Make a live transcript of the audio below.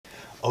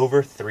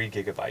Over 3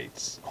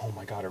 gigabytes. Oh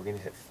my god, are we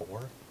gonna hit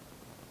 4?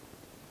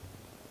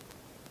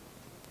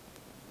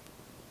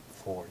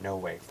 4, no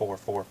way. 4,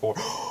 4, 4.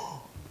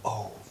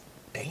 Oh,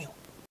 damn.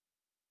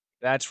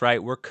 That's right,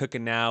 we're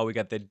cooking now. We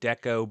got the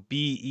Deco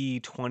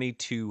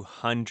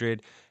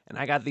BE22000, and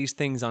I got these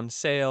things on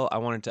sale. I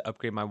wanted to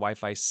upgrade my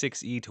Wi-Fi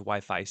 6E to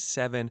Wi-Fi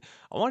 7.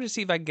 I wanted to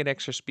see if I could get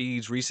extra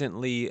speeds.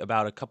 Recently,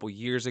 about a couple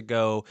years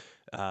ago,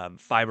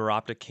 fiber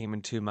optic came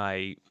into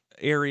my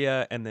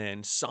area, and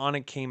then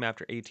Sonic came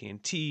after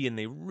AT&T, and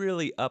they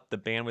really upped the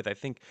bandwidth. I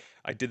think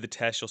I did the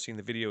test. You'll see in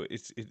the video.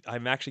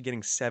 I'm actually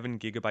getting 7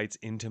 gigabytes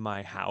into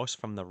my house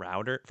from the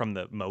router, from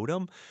the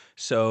modem.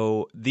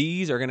 So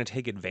these are going to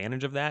take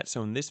advantage of that.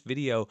 So in this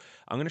video,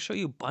 I'm going to show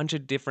you a bunch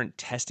of different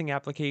testing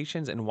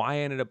applications and why I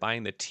ended up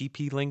buying the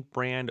TP Link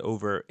brand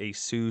over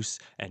ASUS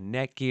and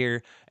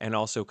Netgear, and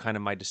also kind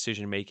of my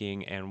decision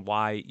making and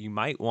why you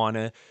might want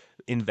to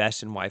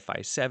invest in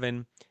Wi-Fi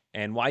 7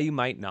 and why you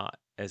might not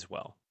as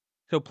well.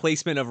 So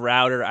placement of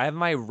router. I have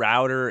my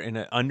router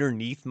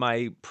underneath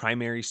my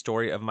primary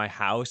story of my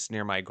house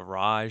near my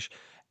garage.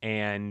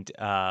 And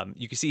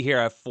you can see here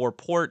I have 4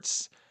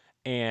 ports.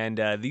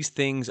 And these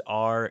things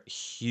are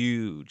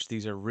huge.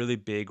 These are really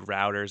big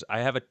routers. I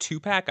have a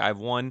 2-pack. I have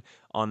one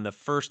on the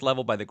first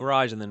level by the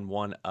garage and then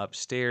one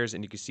upstairs.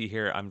 And you can see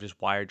here I'm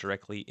just wired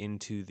directly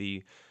into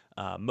the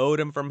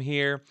modem from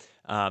here.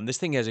 This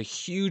thing has a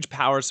huge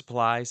power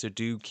supply, so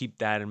do keep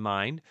that in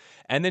mind.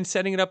 And then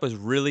setting it up was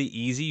really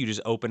easy. You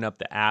just open up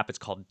the app. It's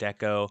called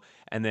Deco.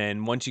 And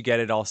then once you get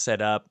it all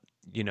set up,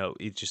 you know,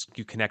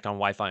 you connect on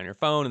Wi-Fi on your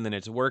phone and then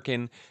it's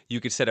working. You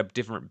could set up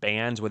different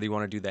bands, whether you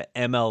want to do the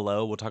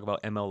MLO. We'll talk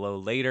about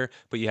MLO later,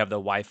 but you have the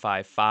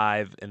Wi-Fi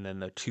 5 and then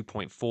the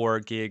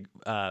 2.4 gig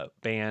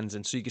bands.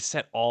 And so you can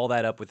set all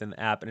that up within the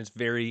app, and it's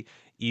very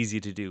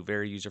easy to do,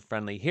 very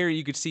user-friendly. Here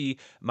you could see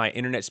my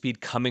internet speed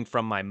coming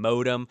from my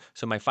modem.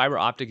 So my fiber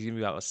optic is gonna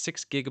be about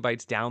 6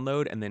 gigabytes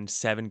download and then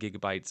 7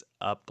 gigabytes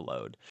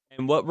upload.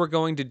 And what we're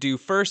going to do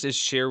first is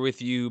share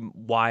with you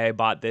why I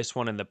bought this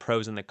one and the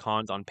pros and the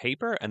cons on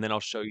paper, and then I'll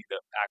show you the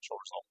actual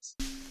results.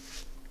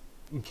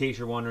 In case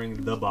you're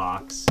wondering, the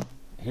box.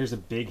 Here's a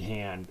big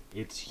hand.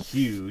 It's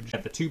huge.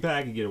 At the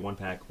 2-pack, you get a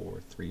 1-pack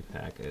or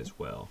 3-pack as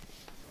well.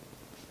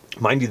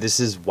 Mind you, this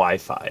is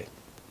Wi-Fi.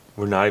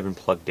 We're not even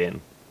plugged in.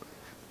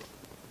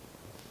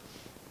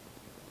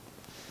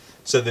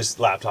 So this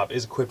laptop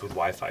is equipped with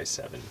Wi-Fi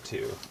 7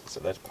 too, so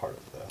that's part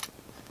of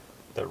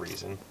the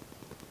reason.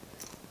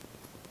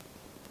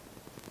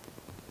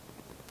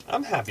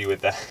 I'm happy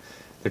with that.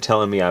 They're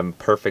telling me I'm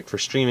perfect for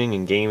streaming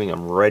and gaming.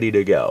 I'm ready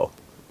to go.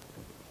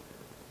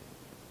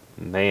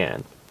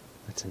 Man,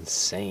 that's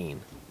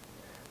insane.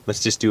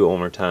 Let's just do it one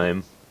more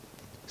time.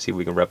 See if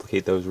we can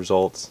replicate those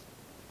results.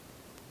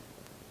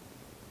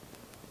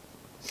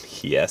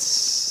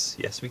 Yes,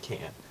 yes we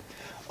can.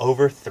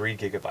 Over 3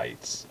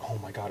 gigabytes. Oh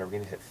my god, are we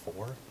gonna hit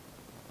 4?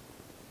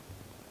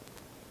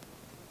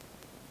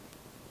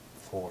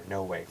 4,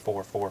 no way.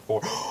 4, 4,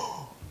 4.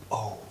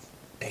 Oh,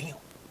 damn.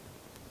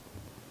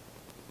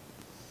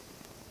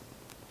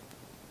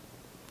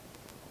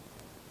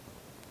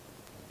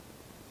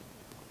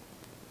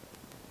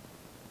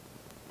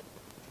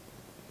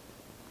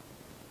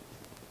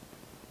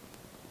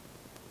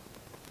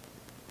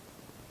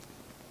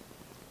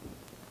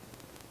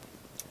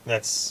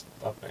 That's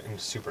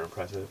super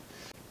impressive.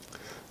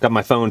 Got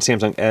my phone,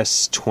 Samsung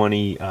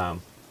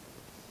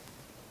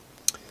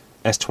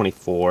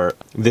S24.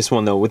 This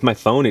one though, with my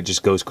phone, it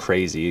just goes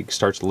crazy. It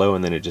starts low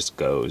and then it just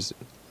goes.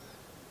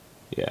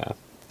 Yeah.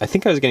 I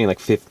think I was getting like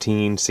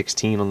 15,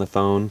 16 on the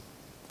phone.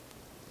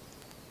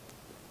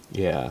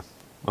 Yeah.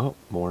 Oh,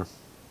 more.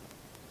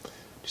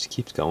 Just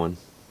keeps going.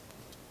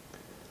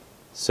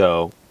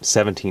 So,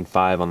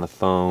 17.5 on the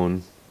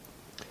phone.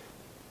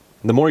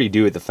 The more you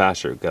do it, the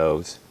faster it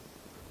goes.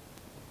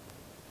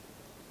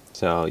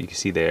 So you can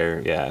see there,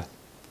 yeah,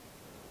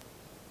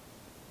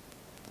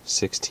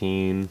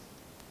 16,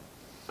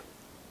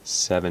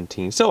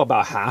 17, so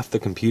about half the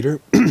computer.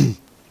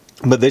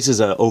 But this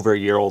is over a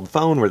year old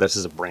phone, where this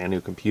is a brand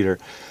new computer.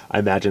 I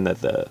imagine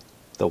that the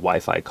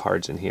Wi-Fi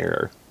cards in here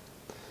are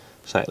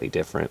slightly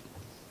different.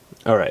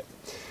 All right,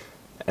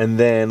 and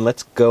then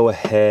let's go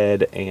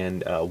ahead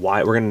and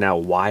we're gonna now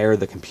wire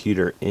the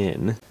computer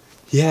in.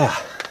 Yeah,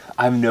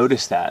 I've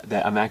noticed that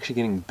I'm actually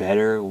getting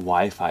better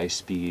Wi-Fi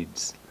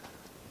speeds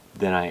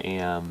than I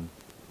am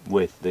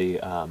with the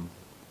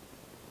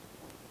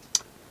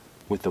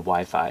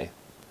Wi-Fi.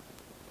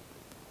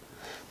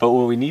 But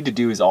what we need to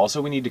do is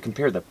also we need to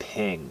compare the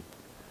ping,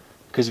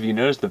 because if you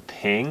notice the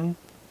ping,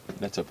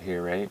 that's up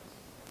here, right?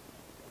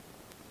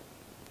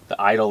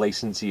 The idle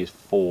latency is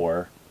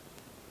 4.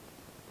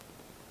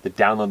 The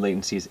download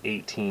latency is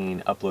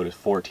 18. Upload is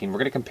 14. We're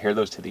going to compare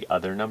those to the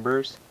other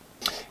numbers.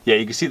 Yeah,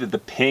 you can see that the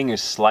ping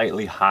is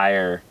slightly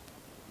higher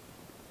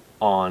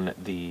on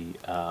the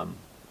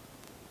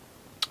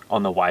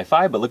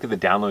Wi-Fi, but look at the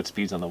download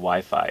speeds on the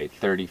Wi-Fi: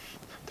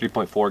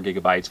 3.4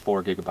 gigabytes,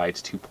 4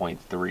 gigabytes,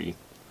 2.3.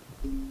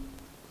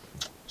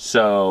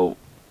 So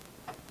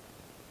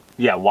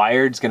yeah,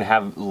 wired's gonna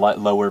have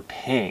lower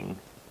ping.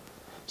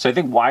 So I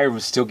think wire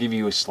would still give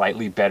you a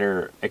slightly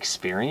better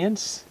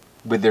experience,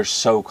 but they're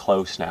so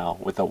close now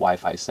with the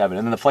Wi-Fi 7.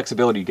 And then the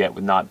flexibility you get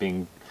with not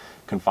being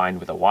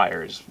confined with a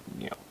wire is,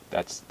 you know,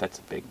 that's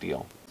a big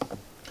deal.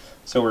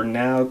 So we're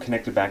now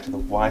connected back to the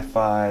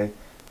Wi-Fi.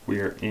 We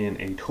are in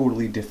a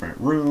totally different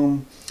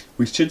room.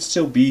 We should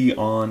still be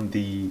on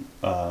the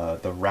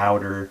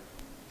router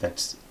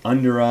that's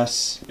under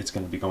us. It's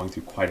going to be going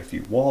through quite a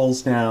few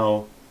walls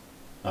now.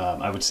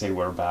 I would say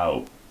we're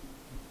about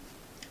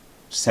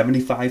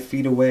 75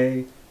 feet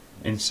away,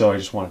 and so I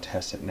just want to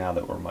test it now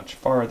that we're much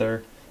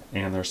farther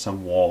and there's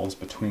some walls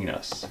between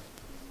us.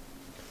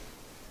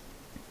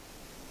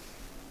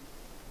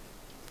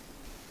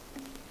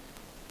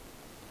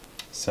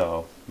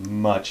 So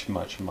much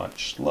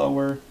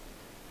slower,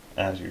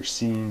 as you're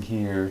seeing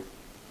here.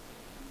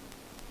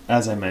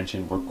 As I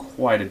mentioned, we're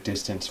quite a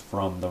distance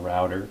from the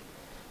router.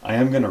 I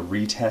am going to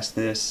retest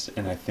this,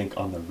 and I think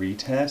on the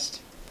retest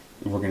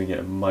we're going to get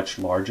a much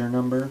larger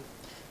number.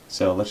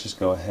 So let's just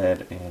go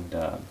ahead and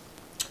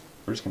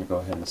we're just going to go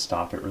ahead and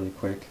stop it really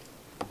quick,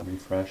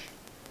 refresh.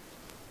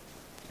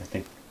 I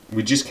think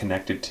we just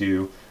connected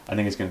to, I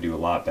think it's going to do a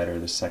lot better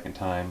this second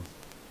time.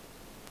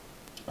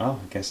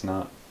 Oh, I guess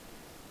not.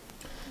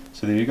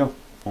 So there you go,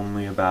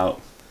 only about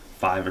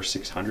 500 or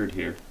 600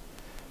 here.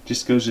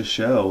 Just goes to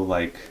show,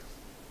 like,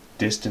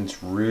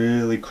 distance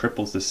really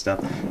cripples this stuff,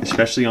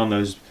 especially on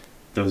those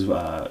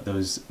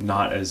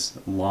not as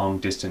long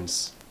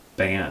distance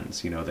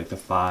bands, you know, like the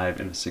 5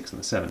 and the 6 and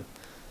the 7.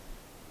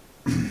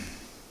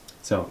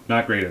 So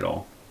not great at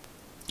all.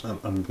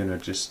 I'm gonna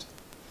just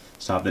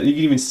stop that. You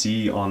can even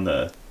see on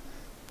the,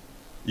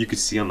 you could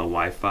see on the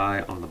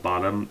Wi-Fi on the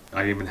bottom,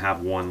 I even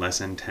have one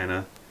less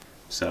antenna,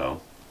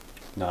 so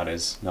not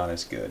as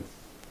good.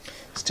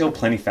 Still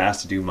plenty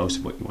fast to do most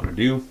of what you want to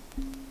do.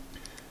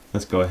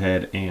 Let's go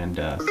ahead and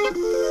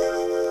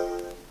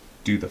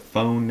do the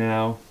phone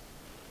now.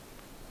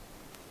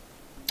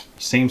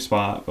 Same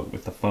spot, but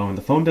with the phone.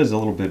 The phone does a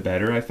little bit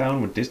better, I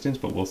found, with distance,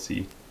 but we'll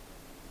see.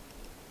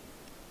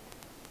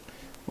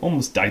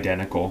 Almost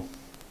identical,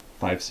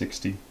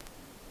 560.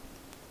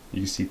 You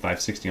can see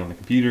 560 on the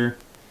computer,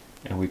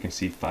 and we can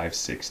see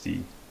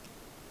 560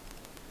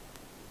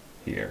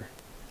 here.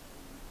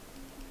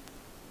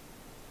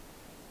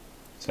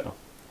 So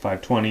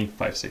 520,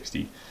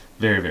 560,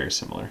 very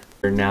similar.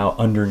 We're now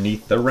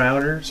underneath the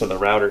router, so the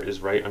router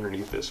is right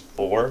underneath this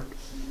floor.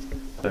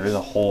 There is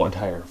a whole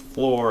entire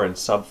floor and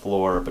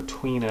subfloor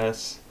between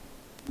us,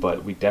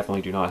 but we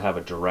definitely do not have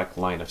a direct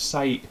line of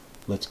sight.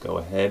 Let's go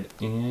ahead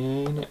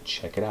and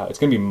check it out. It's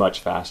gonna be much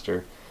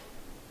faster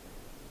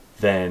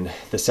than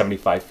the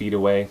 75 feet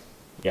away.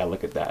 Yeah,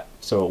 look at that.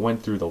 So it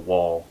went through the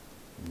wall,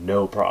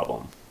 no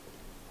problem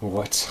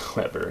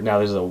whatsoever. Now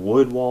there's a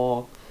wood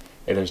wall,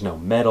 and there's no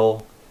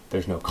metal,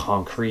 there's no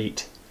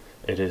concrete.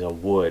 It is a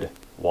wood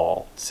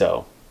wall,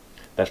 so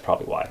that's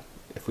probably why.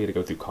 If we had to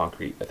go through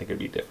concrete, I think it'd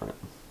be different.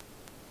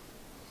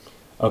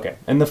 Okay,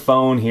 and the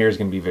phone here is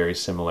going to be very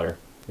similar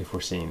if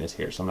we're seeing this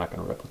here, so I'm not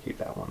going to replicate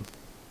that one.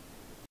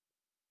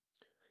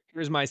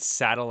 Here's my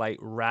satellite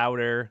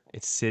router.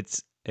 It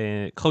sits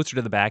closer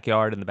to the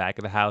backyard in the back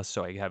of the house,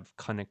 so I have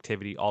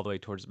connectivity all the way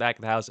towards the back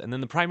of the house. And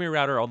then the primary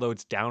router, although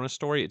it's down a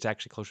story, it's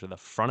actually closer to the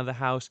front of the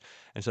house,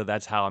 and so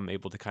that's how I'm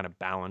able to kind of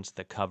balance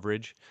the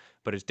coverage,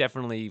 but it's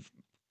definitely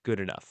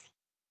good enough.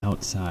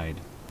 Outside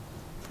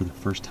for the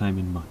first time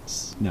in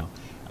months. No,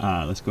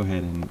 let's go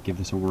ahead and give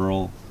this a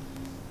whirl.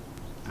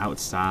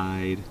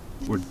 Outside,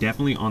 we're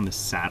definitely on the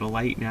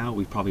satellite now.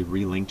 We've probably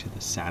relinked to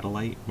the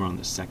satellite. We're on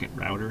the second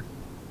router,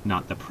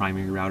 not the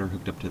primary router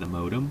hooked up to the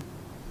modem.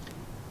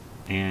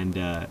 And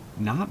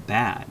not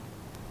bad,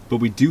 but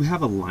we do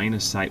have a line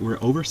of sight. We're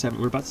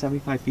about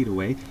 75 feet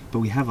away, but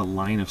we have a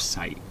line of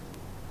sight.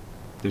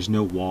 There's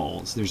no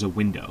walls. There's a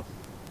window.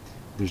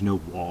 There's no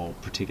wall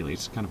particularly.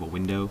 It's kind of a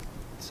window.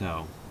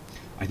 So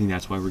I think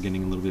that's why we're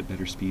getting a little bit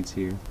better speeds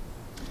here.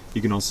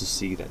 You can also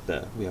see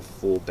that we have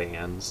full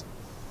bands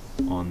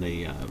on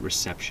the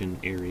reception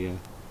area,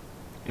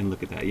 and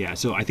look at that. Yeah,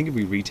 so I think if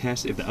we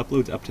retest, if the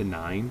upload's up to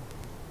 9,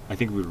 I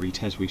think if we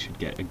retest, we should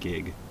get a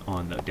gig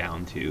on the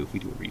down 2 if we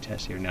do a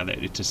retest here, now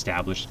that it's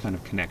established kind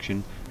of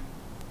connection.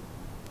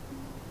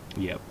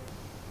 Yep.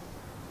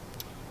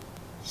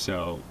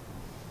 So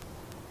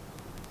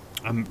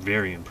I'm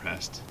very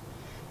impressed.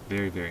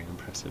 Very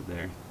impressive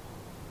there,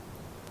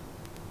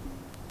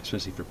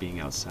 especially for being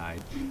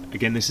outside.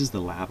 Again, this is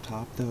the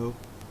laptop though,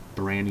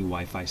 brand new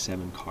Wi-Fi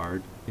 7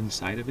 card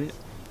inside of it.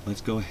 Let's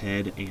go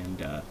ahead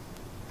and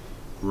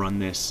run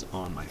this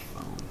on my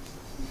phone.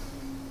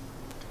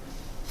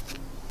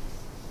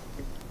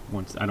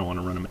 I don't want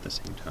to run them at the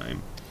same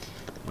time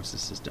once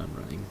this is done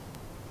running.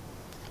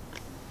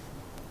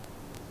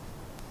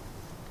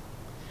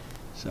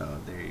 So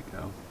there you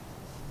go.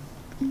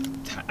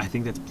 I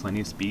think that's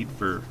plenty of speed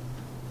for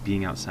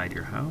being outside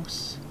your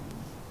house.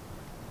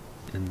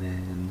 And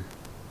then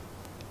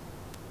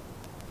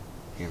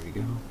here we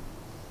go.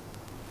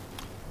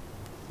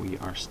 We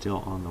are still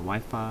on the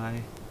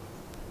Wi-Fi.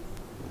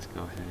 Let's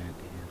go ahead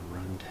and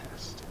run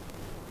test.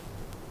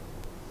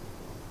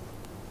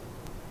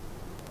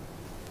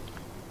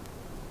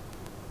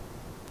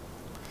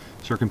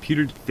 So our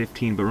computer did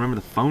 15, but remember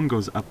the phone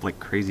goes up like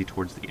crazy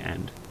towards the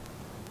end.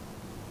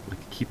 Like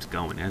it keeps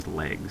going, it has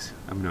legs,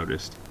 I've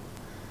noticed.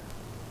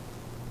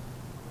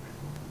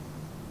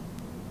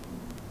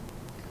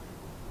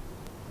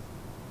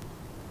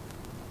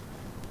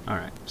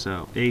 Alright,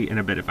 so 8, and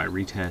I bet if I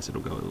retest it'll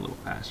go a little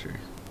faster.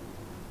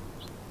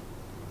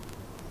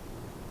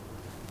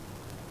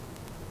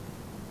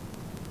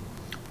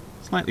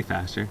 Slightly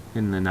faster,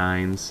 in the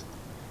 9s.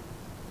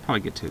 Probably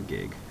get to a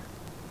gig.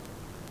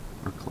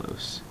 Or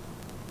close.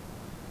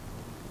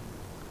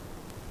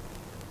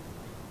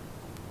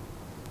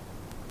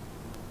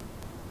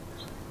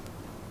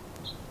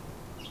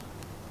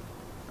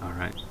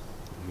 Alright,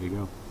 here you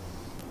go.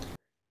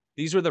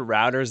 These were the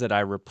routers that I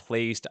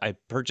replaced. I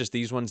purchased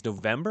these ones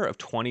November of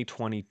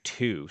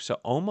 2022. So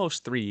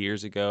almost 3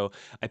 years ago.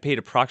 I paid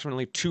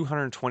approximately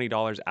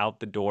 $220 out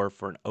the door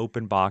for an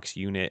open box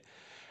unit.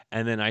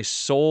 And then I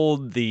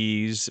sold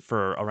these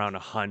for around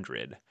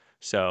 100.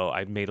 So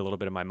I made a little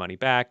bit of my money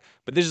back.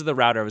 But this is the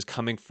router I was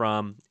coming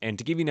from. And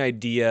to give you an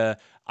idea,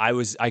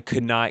 I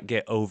could not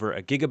get over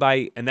a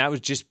gigabyte. And that was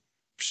just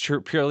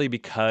purely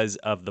because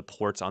of the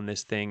ports on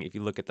this thing. If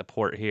you look at the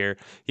port here,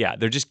 yeah,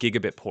 they're just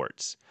gigabit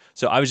ports.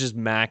 So I was just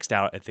maxed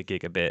out at the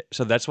gigabit.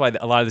 So that's why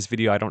a lot of this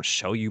video, I don't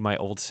show you my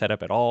old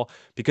setup at all,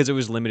 because it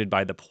was limited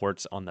by the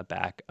ports on the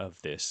back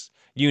of this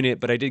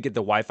unit. But I did get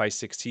the Wi-Fi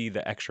 6E,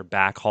 the extra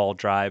backhaul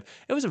drive.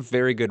 It was a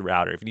very good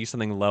router. If you need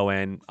something low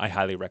end, I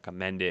highly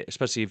recommend it,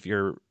 especially if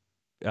your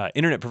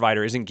internet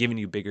provider isn't giving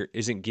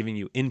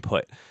you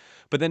input.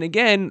 But then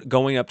again,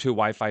 going up to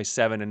Wi-Fi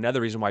 7,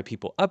 another reason why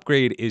people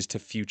upgrade is to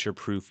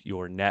future-proof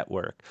your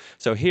network.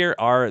 So here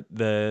are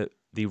the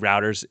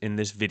routers in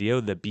this video,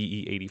 the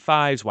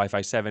BE85s,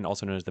 Wi-Fi 7,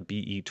 also known as the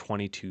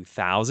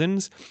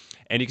BE22000s.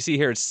 And you can see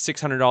here it's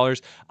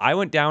 $600. I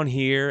went down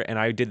here and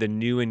I did the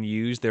new and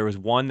used. There was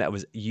one that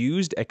was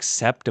used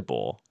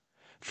acceptable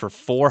for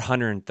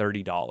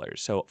 $430.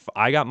 So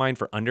I got mine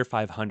for under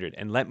 $500.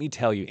 And let me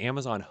tell you,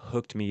 Amazon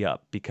hooked me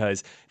up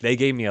because they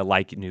gave me a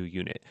like new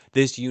unit.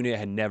 This unit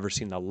had never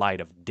seen the light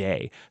of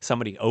day.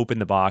 Somebody opened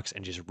the box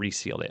and just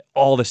resealed it.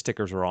 All the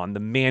stickers were on. The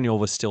manual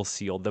was still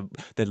sealed.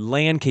 The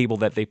LAN cable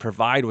that they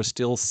provide was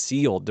still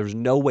sealed. There's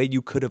no way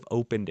you could have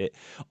opened it.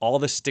 All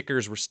the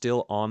stickers were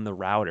still on the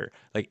router.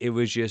 Like, it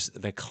was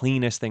just the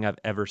cleanest thing I've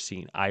ever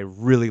seen. I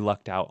really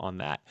lucked out on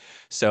that.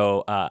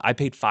 So I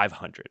paid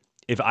 $500.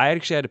 If I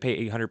actually had to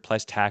pay $800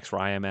 plus tax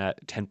where I am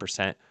at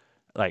 10%,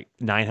 like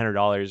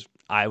 $900,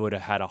 I would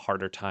have had a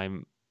harder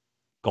time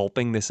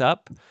gulping this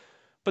up.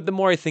 But the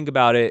more I think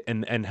about it,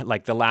 and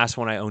like the last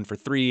one I owned for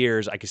 3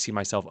 years, I could see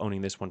myself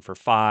owning this one for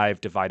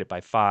 5, divided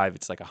by 5,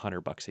 it's like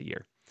 $100 a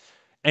year.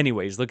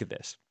 Anyways, look at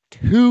this.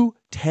 2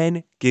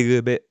 10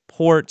 gigabit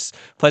ports,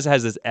 plus it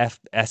has this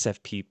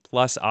SFP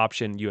plus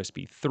option,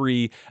 USB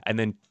 3, and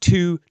then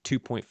 2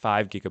 2.5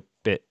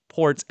 gigabit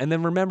ports. And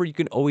then remember, you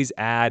can always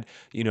add,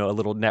 a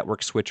little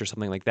network switch or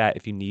something like that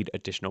if you need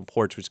additional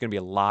ports, which is going to be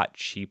a lot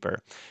cheaper.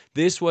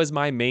 This was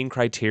my main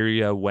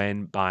criteria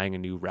when buying a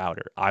new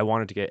router. I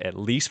wanted to get at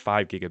least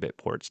 5 gigabit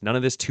ports. None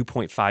of this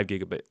 2.5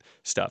 gigabit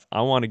stuff.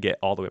 I want to get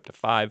all the way up to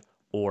 5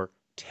 or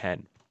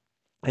 10.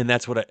 And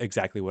that's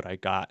exactly what I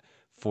got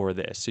for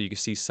this. So you can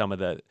see some of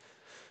the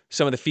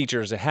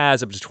features it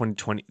has, up to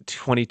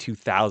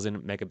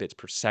 22,000 megabits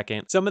per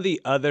second. Some of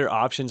the other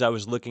options I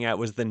was looking at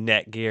was the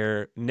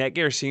Netgear.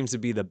 Netgear seems to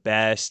be the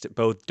best,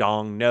 both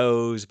Dong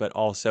knows, but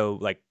also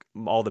like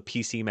all the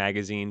PC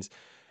magazines.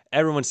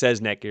 Everyone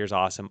says Netgear is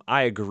awesome.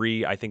 I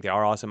agree. I think they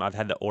are awesome. I've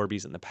had the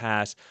Orbeez in the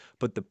past,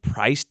 but the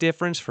price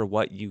difference for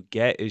what you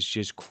get is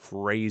just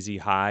crazy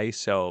high.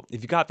 So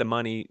if you got the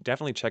money,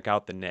 definitely check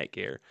out the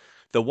Netgear.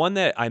 The one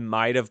that I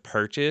might have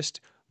purchased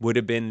would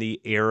have been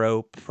the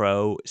Aero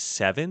Pro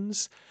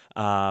 7s.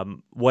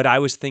 What I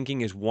was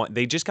thinking is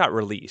they just got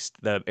released.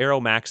 The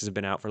Aero Max has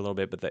been out for a little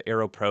bit, but the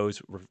Aero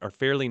Pros are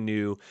fairly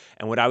new.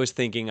 And what I was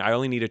thinking, I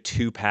only need a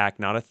 2-pack,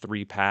 not a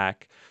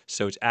 3-pack.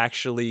 So it's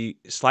actually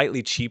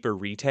slightly cheaper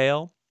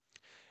retail.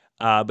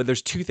 But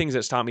there's 2 things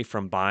that stop me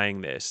from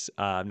buying this.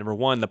 Number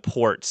one, the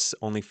ports,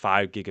 only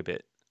 5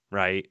 gigabit,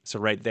 right? So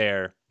right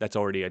there, that's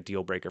already a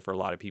deal breaker for a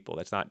lot of people.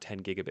 That's not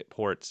 10 gigabit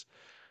ports.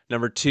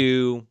 Number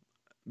 2,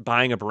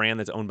 buying a brand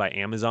that's owned by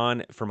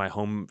Amazon for my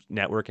home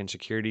network and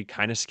security,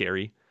 kind of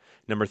scary.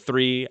 Number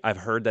 3, I've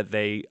heard that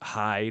they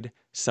hide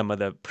some of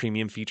the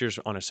premium features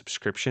on a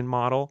subscription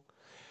model.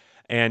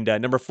 And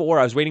number 4,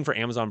 I was waiting for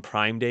Amazon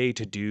Prime Day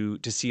to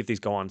see if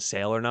these go on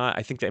sale or not.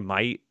 I think they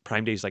might.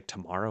 Prime Day is like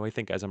tomorrow, I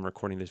think, as I'm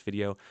recording this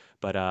video.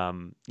 But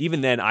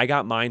even then, I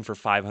got mine for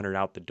 $500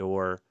 out the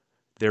door.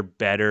 They're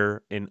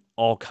better in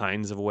all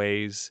kinds of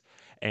ways.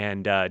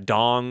 And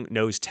Dong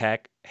knows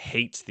tech,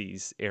 hates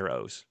these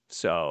arrows.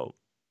 So,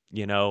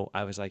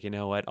 I was like, you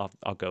know what?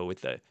 I'll go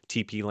with the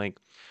TP Link.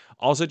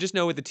 Also, just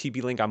know with the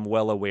TP Link, I'm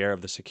well aware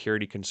of the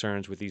security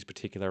concerns with these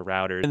particular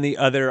routers. And the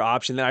other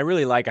option that I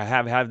really like, I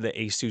have had the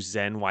Asus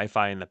Zen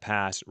Wi-Fi in the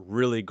past,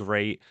 really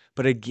great.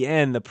 But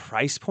again, the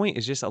price point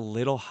is just a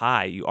little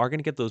high. You are going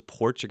to get those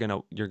ports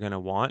you're gonna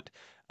want.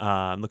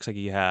 Looks like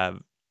you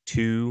have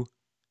 2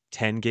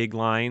 10 gig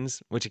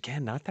lines, which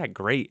again, not that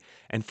great.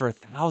 And for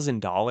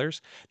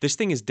 $1,000, this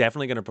thing is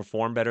definitely going to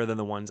perform better than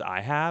the ones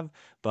I have.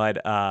 But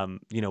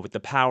with the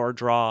power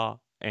draw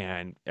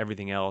and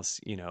everything else,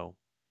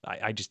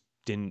 I just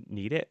didn't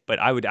need it. But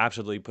I would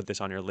absolutely put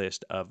this on your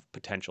list of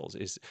potentials.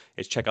 Is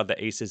check out the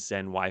Asus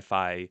Zen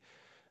Wi-Fi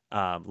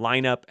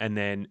lineup, and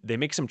then they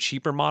make some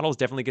cheaper models.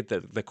 Definitely get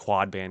the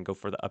quad band. Go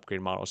for the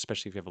upgrade model,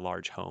 especially if you have a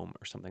large home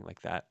or something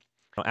like that.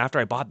 After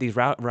I bought these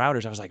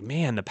routers, I was like,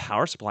 man, the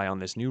power supply on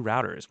this new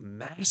router is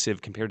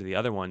massive compared to the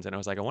other ones. And I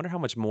was like, I wonder how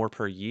much more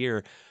per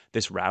year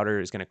this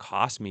router is going to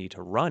cost me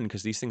to run,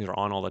 because these things are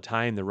on all the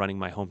time. They're running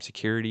my home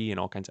security and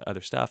all kinds of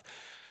other stuff.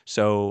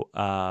 So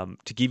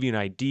to give you an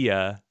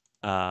idea,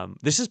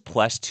 this is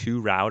plus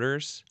 2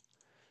 routers.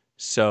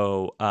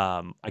 So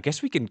I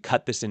guess we can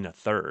cut this in a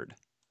third,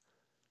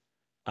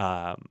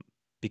 um,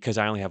 because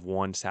I only have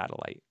one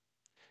satellite.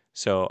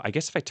 So I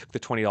guess if I took the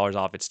 $20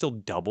 off, it's still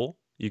double.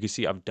 You can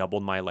see I've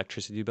doubled my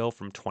electricity bill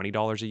from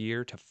 $20 a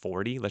year to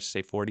 40. Let's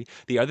say 40.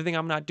 The other thing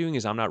I'm not doing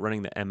is I'm not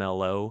running the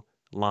MLO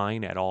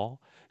line at all.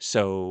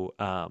 So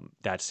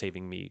that's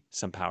saving me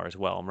some power as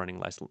well. I'm running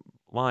less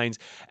lines.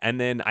 And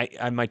then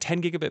my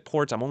 10 gigabit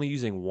ports, I'm only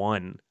using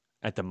one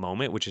at the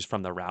moment, which is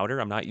from the router.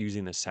 I'm not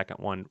using the second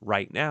one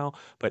right now,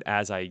 but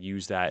as I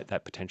use that,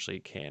 that potentially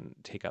can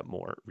take up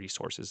more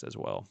resources as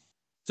well.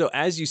 So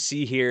as you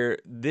see here,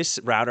 this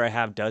router I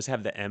have does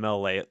have the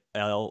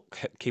MLL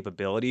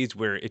capabilities,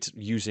 where it's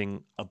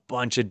using a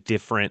bunch of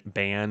different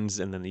bands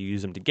and then they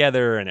use them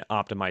together and it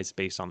optimizes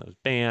based on those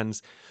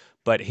bands.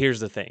 But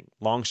here's the thing,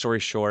 long story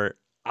short,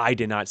 I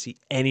did not see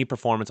any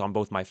performance on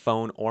both my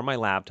phone or my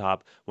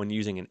laptop when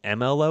using an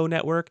MLO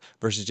network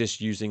versus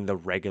just using the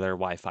regular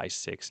Wi-Fi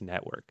 6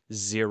 network.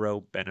 Zero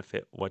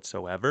benefit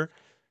whatsoever.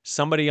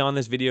 Somebody on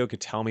this video could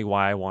tell me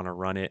why I want to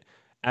run it.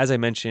 As I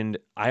mentioned,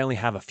 I only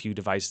have a few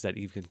devices that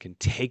even can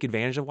take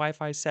advantage of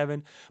Wi-Fi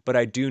 7, but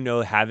I do know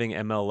having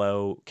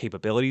MLO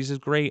capabilities is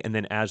great. And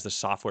then as the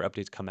software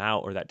updates come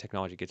out or that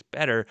technology gets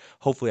better,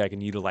 hopefully I can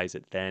utilize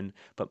it then.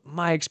 But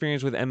my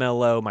experience with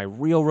MLO, my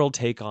real world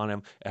take on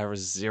them, there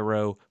was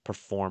zero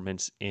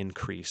performance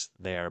increase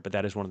there. But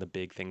that is one of the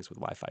big things with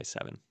Wi-Fi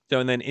 7. So,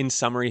 and then in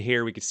summary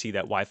here, we could see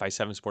that Wi-Fi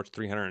 7 supports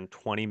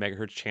 320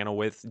 megahertz channel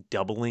width,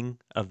 doubling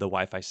of the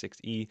Wi-Fi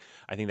 6E.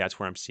 I think that's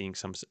where I'm seeing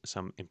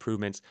some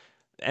improvements.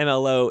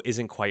 MLO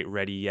isn't quite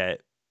ready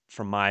yet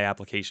for my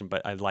application,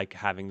 but I like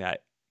having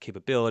that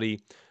capability.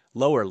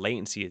 Lower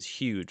latency is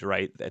huge,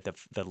 right?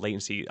 The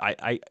latency,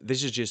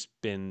 this has just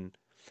been,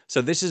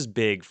 so this is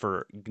big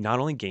for not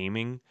only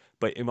gaming,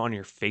 but on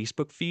your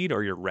Facebook feed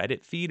or your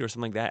Reddit feed or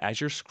something like that.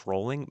 As you're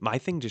scrolling, my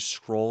thing just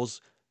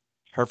scrolls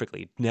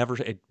perfectly.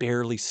 It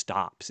barely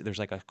stops. There's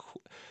like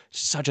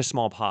such a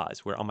small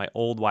pause, where on my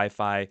old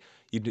Wi-Fi,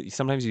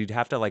 sometimes you'd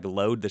have to like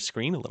load the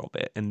screen a little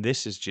bit, and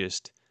this is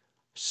just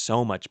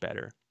so much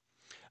better.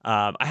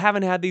 I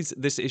haven't had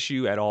this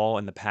issue at all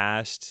in the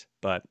past,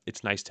 but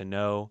it's nice to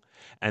know.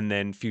 And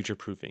then future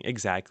proofing.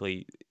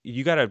 Exactly.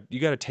 You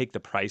gotta take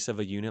the price of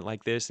a unit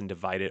like this and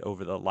divide it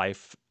over the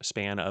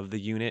lifespan of the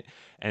unit.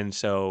 And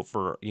so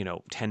for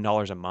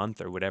 $10 a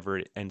month or whatever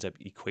it ends up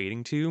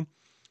equating to,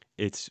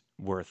 it's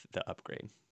worth the upgrade.